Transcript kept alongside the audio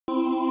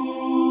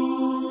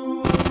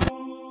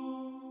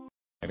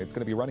And it's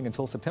going to be running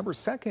until September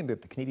 2nd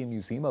at the Canadian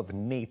Museum of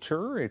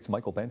Nature. It's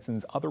Michael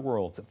Benson's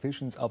Otherworlds,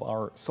 Visions of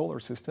Our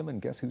Solar System.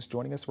 And guess who's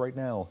joining us right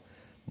now?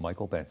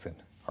 Michael Benson,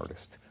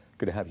 artist.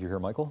 Good to have you here,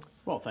 Michael.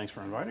 Well, thanks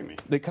for inviting me.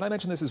 Can I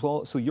mention this as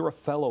well? So you're a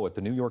fellow at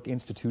the New York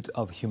Institute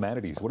of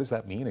Humanities. What does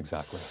that mean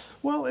exactly?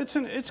 Well, it's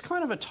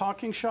kind of a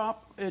talking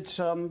shop. It's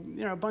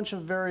a bunch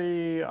of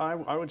very,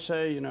 I would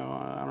say, I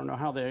don't know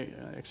how they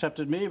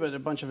accepted me, but a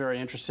bunch of very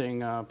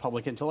interesting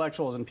public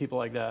intellectuals and people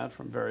like that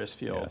from various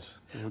fields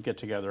who get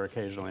together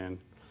occasionally and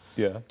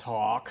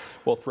talk.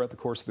 Well, throughout the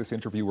course of this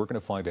interview, we're going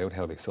to find out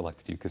how they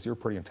selected you, because you're a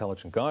pretty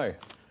intelligent guy.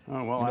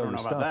 Oh, well, I don't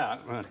know about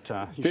that,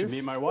 but you should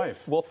meet my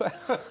wife. Well,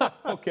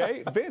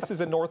 okay. This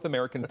is a North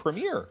American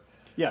premiere.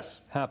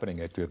 Yes. Happening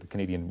at the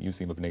Canadian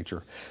Museum of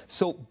Nature.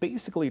 So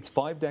basically, it's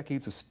 5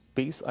 decades of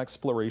space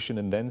exploration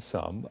and then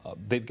some.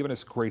 They've given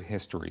us great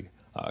history,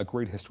 a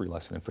great history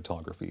lesson in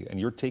photography. And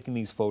you're taking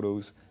these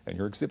photos and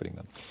you're exhibiting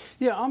them.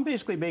 Yeah, I'm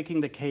basically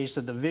making the case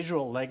that the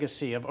visual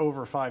legacy of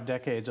over 5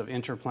 decades of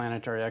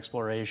interplanetary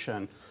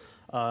exploration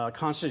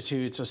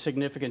constitutes a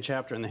significant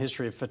chapter in the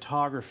history of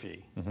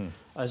photography,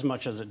 as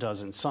much as it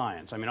does in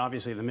science. I mean,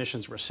 obviously the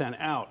missions were sent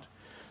out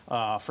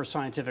for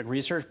scientific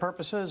research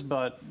purposes,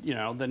 but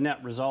the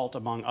net result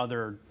among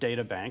other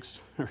data banks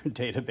or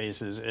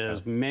databases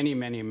is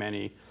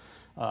many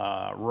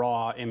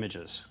raw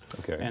images.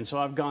 Okay. And so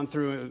I've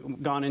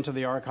gone into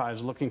the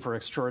archives looking for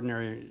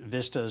extraordinary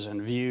vistas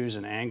and views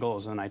and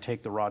angles, and I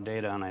take the raw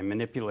data and I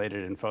manipulate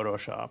it in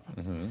Photoshop.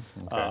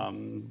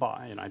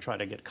 And I try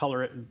to get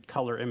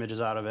color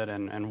images out of it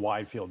and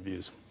wide field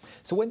views.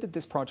 So when did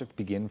this project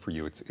begin for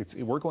you?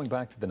 We're going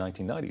back to the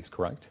 1990s,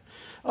 correct?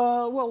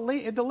 Well,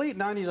 in the late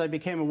 90s, I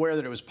became aware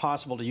that it was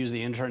possible to use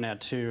the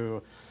internet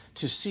to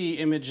see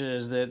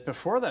images that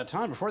before that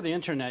time, before the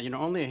internet,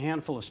 only a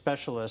handful of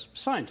specialists,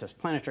 scientists,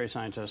 planetary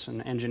scientists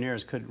and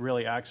engineers could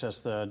really access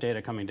the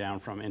data coming down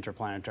from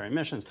interplanetary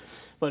missions.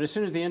 But as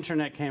soon as the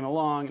internet came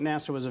along,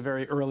 NASA was a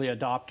very early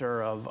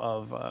adopter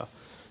of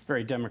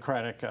very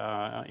democratic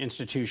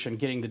institution,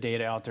 getting the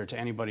data out there to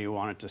anybody who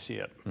wanted to see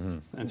it.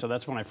 And so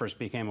that's when I first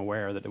became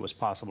aware that it was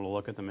possible to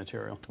look at the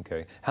material.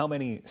 Okay. How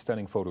many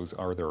stunning photos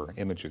are there,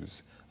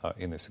 images,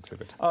 in this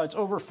exhibit? It's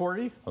over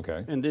 40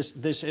 in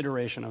this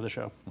iteration of the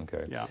show.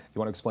 Okay. Yeah. You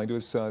want to explain to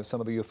us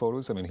some of the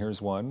photos? I mean,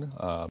 here's one.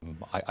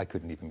 I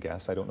couldn't even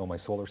guess. I don't know my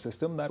solar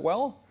system that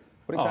well.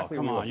 What exactly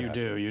come on, you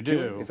do.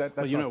 Is that,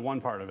 well, you know one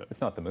part of it. It's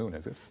not the moon,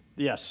 is it?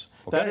 Yes,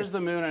 okay. That is the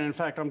moon, and in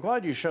fact, I'm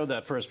glad you showed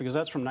that first, because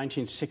that's from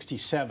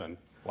 1967.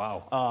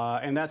 Wow.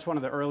 And that's one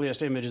of the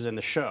earliest images in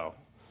the show.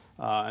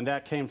 And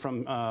that came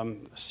from a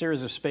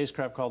series of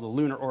spacecraft called the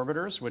Lunar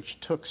Orbiters, which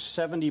took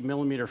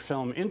 70mm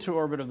film into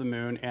orbit of the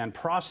moon and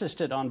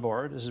processed it on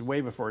board. This is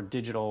way before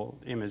digital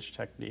image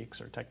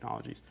techniques or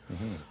technologies.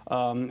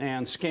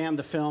 And scanned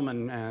the film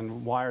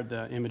and wired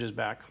the images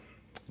back.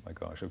 My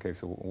gosh. Okay,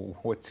 so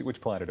which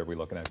planet are we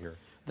looking at here?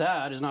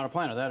 That is not a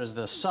planet. That is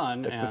the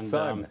sun. That's the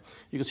sun.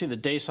 You can see the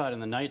day side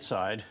and the night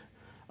side.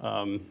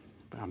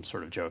 I'm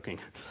sort of joking.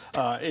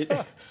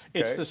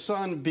 It's the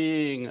sun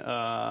being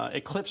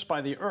eclipsed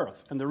by the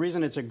Earth, and the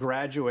reason it's a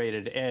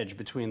graduated edge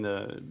between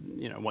the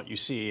what you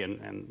see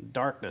and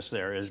darkness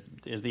there is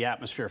the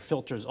atmosphere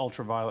filters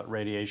ultraviolet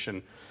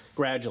radiation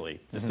gradually.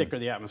 The thicker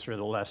the atmosphere,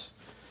 the less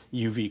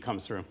UV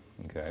comes through.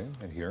 Okay,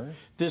 and here?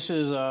 This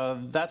is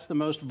that's the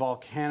most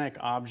volcanic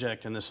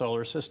object in the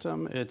solar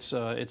system. It's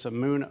a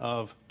moon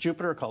of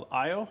Jupiter called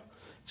Io.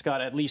 It's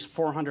got at least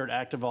 400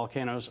 active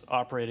volcanoes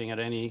operating at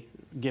any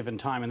given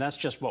time, and that's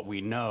just what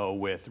we know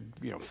with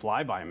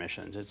flyby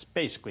missions. It's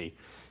basically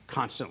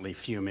constantly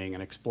fuming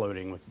and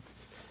exploding with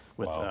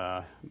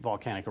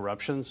volcanic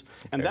eruptions.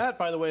 Okay. And that,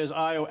 by the way, is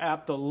Io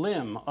at the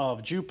limb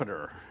of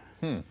Jupiter.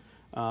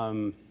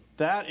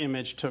 That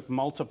image took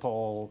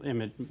multiple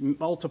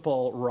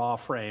raw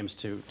frames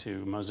to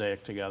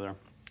mosaic together.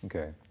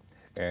 Okay.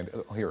 And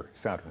here,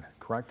 Saturn,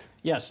 correct?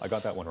 Yes. I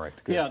got that one right.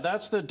 Good. Yeah,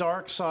 that's the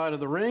dark side of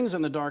the rings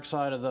and the dark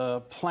side of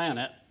the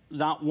planet.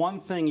 Not one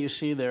thing you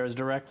see there is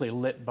directly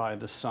lit by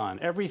the sun.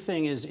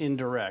 Everything is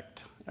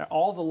indirect.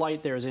 All the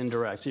light there is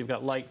indirect. So you've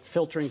got light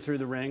filtering through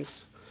the rings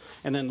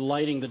and then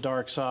lighting the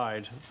dark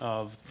side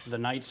of the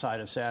night side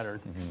of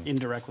Saturn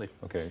indirectly.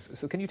 Okay,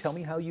 so can you tell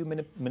me how you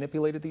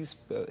manipulated these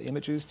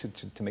images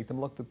to make them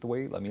look the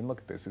way? I mean, look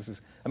at this. This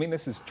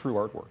is true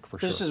artwork for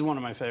sure. This is one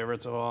of my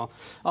favorites of all.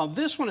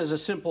 This one is a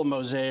simple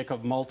mosaic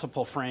of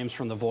multiple frames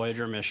from the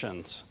Voyager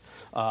missions.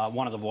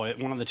 One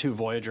of the 2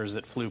 Voyagers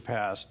that flew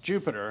past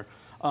Jupiter.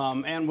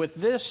 And with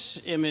this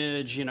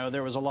image,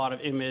 there was a lot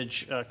of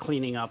image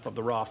cleaning up of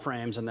the raw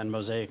frames and then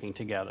mosaicing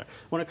together.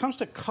 When it comes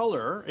to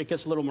color, it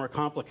gets a little more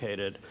complicated.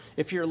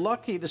 If you're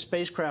lucky, the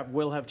spacecraft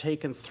will have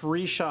taken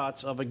 3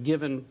 shots of a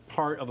given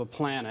part of a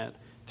planet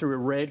through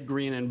red,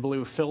 green, and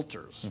blue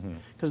filters,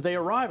 because they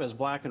arrive as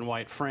black and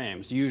white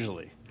frames,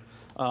 usually.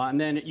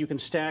 And then you can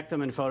stack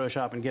them in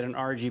Photoshop and get an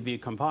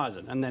RGB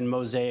composite, and then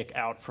mosaic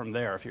out from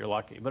there if you're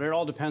lucky. But it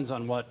all depends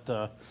on what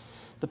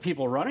the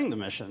people running the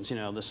missions, you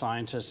know, the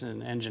scientists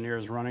and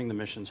engineers running the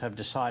missions, have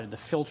decided the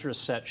filter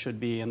set should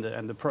be in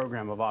the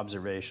program of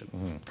observation.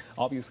 Mm-hmm.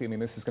 Obviously, I mean,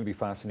 this is going to be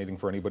fascinating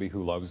for anybody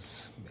who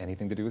loves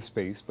anything to do with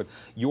space, but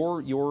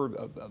your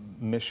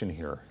mission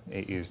here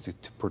is to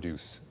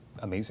produce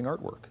amazing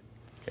artwork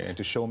and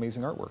to show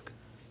amazing artwork.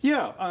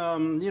 Yeah,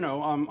 you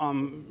know,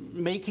 I'm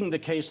making the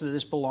case that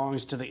this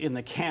belongs to in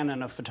the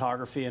canon of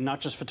photography, and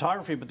not just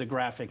photography, but the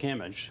graphic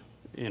image,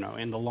 you know,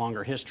 in the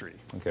longer history.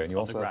 Okay, and you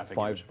also have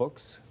 5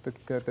 books that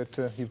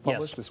you've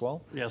published as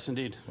well? Yes,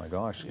 indeed. My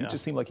gosh, yeah. You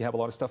just seem like you have a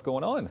lot of stuff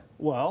going on.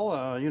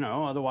 Well, you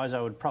know, otherwise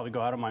I would probably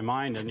go out of my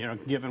mind, and, you know,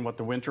 given what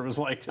the winter was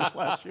like this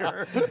last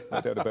year.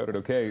 No doubt about it.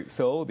 Okay,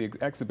 so the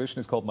exhibition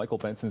is called Michael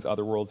Benson's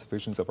Otherworlds,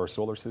 Visions of Our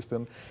Solar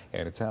System,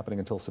 and it's happening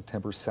until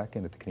September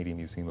 2nd at the Canadian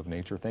Museum of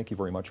Nature. Thank you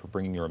very much for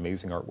bringing your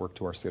amazing artwork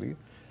to our city.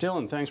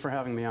 Dylan, thanks for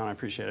having me on. I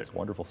appreciate it. It's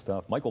wonderful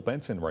stuff. Michael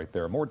Benson right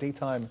there. More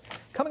daytime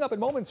coming up in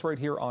moments right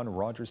here on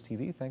Rogers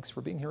TV. Thanks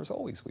for being here as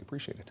always. We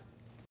appreciate it.